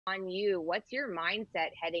on you. What's your mindset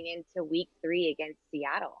heading into week 3 against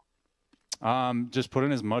Seattle? Just put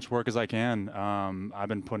in as much work as I can. I've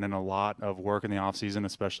been putting in a lot of work in the off season,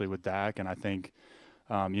 especially with Dak, and I think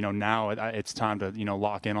now it's time to,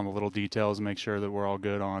 lock in on the little details and make sure that we're all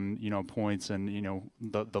good on, points and,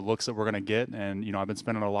 the looks that we're going to get. And, I've been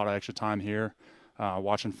spending a lot of extra time here,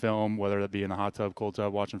 watching film, whether it be in the hot tub, cold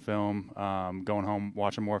tub, watching film, going home,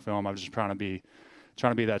 watching more film. I'm just trying to be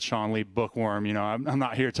that Sean Lee bookworm. I'm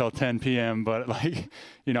not here till 10 p.m., but like,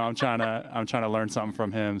 I'm trying to learn something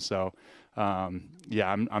from him. So, yeah,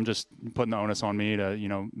 I'm just putting the onus on me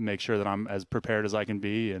to, make sure that I'm as prepared as I can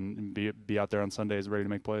be and be out there on Sundays ready to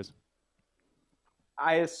make plays.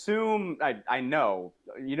 I assume, I know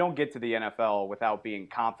you don't get to the NFL without being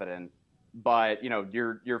confident, but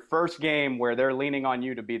your first game where they're leaning on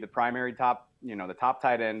you to be the primary top, the top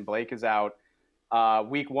tight end, Blake is out.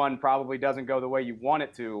 Week 1 probably doesn't go the way you want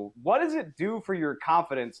it to. What does it do for your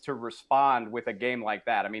confidence to respond with a game like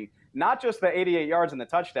that? I mean, not just the 88 yards and the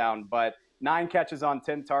touchdown, but 9 catches on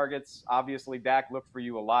 10 targets. Obviously, Dak looked for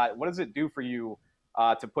you a lot. What does it do for you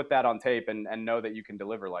to put that on tape and know that you can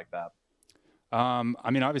deliver like that? I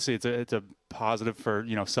mean, obviously it's a positive for,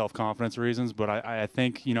 self-confidence reasons, but I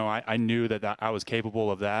think, I knew that I was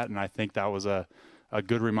capable of that. And I think that was a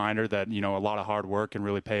good reminder that, a lot of hard work can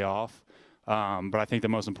really pay off. But I think the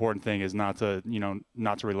most important thing is not to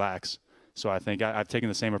relax. So I think I've taken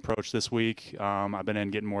the same approach this week. I've been in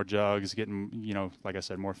getting more jugs, getting, like I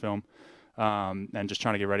said, more film, and just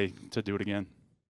trying to get ready to do it again.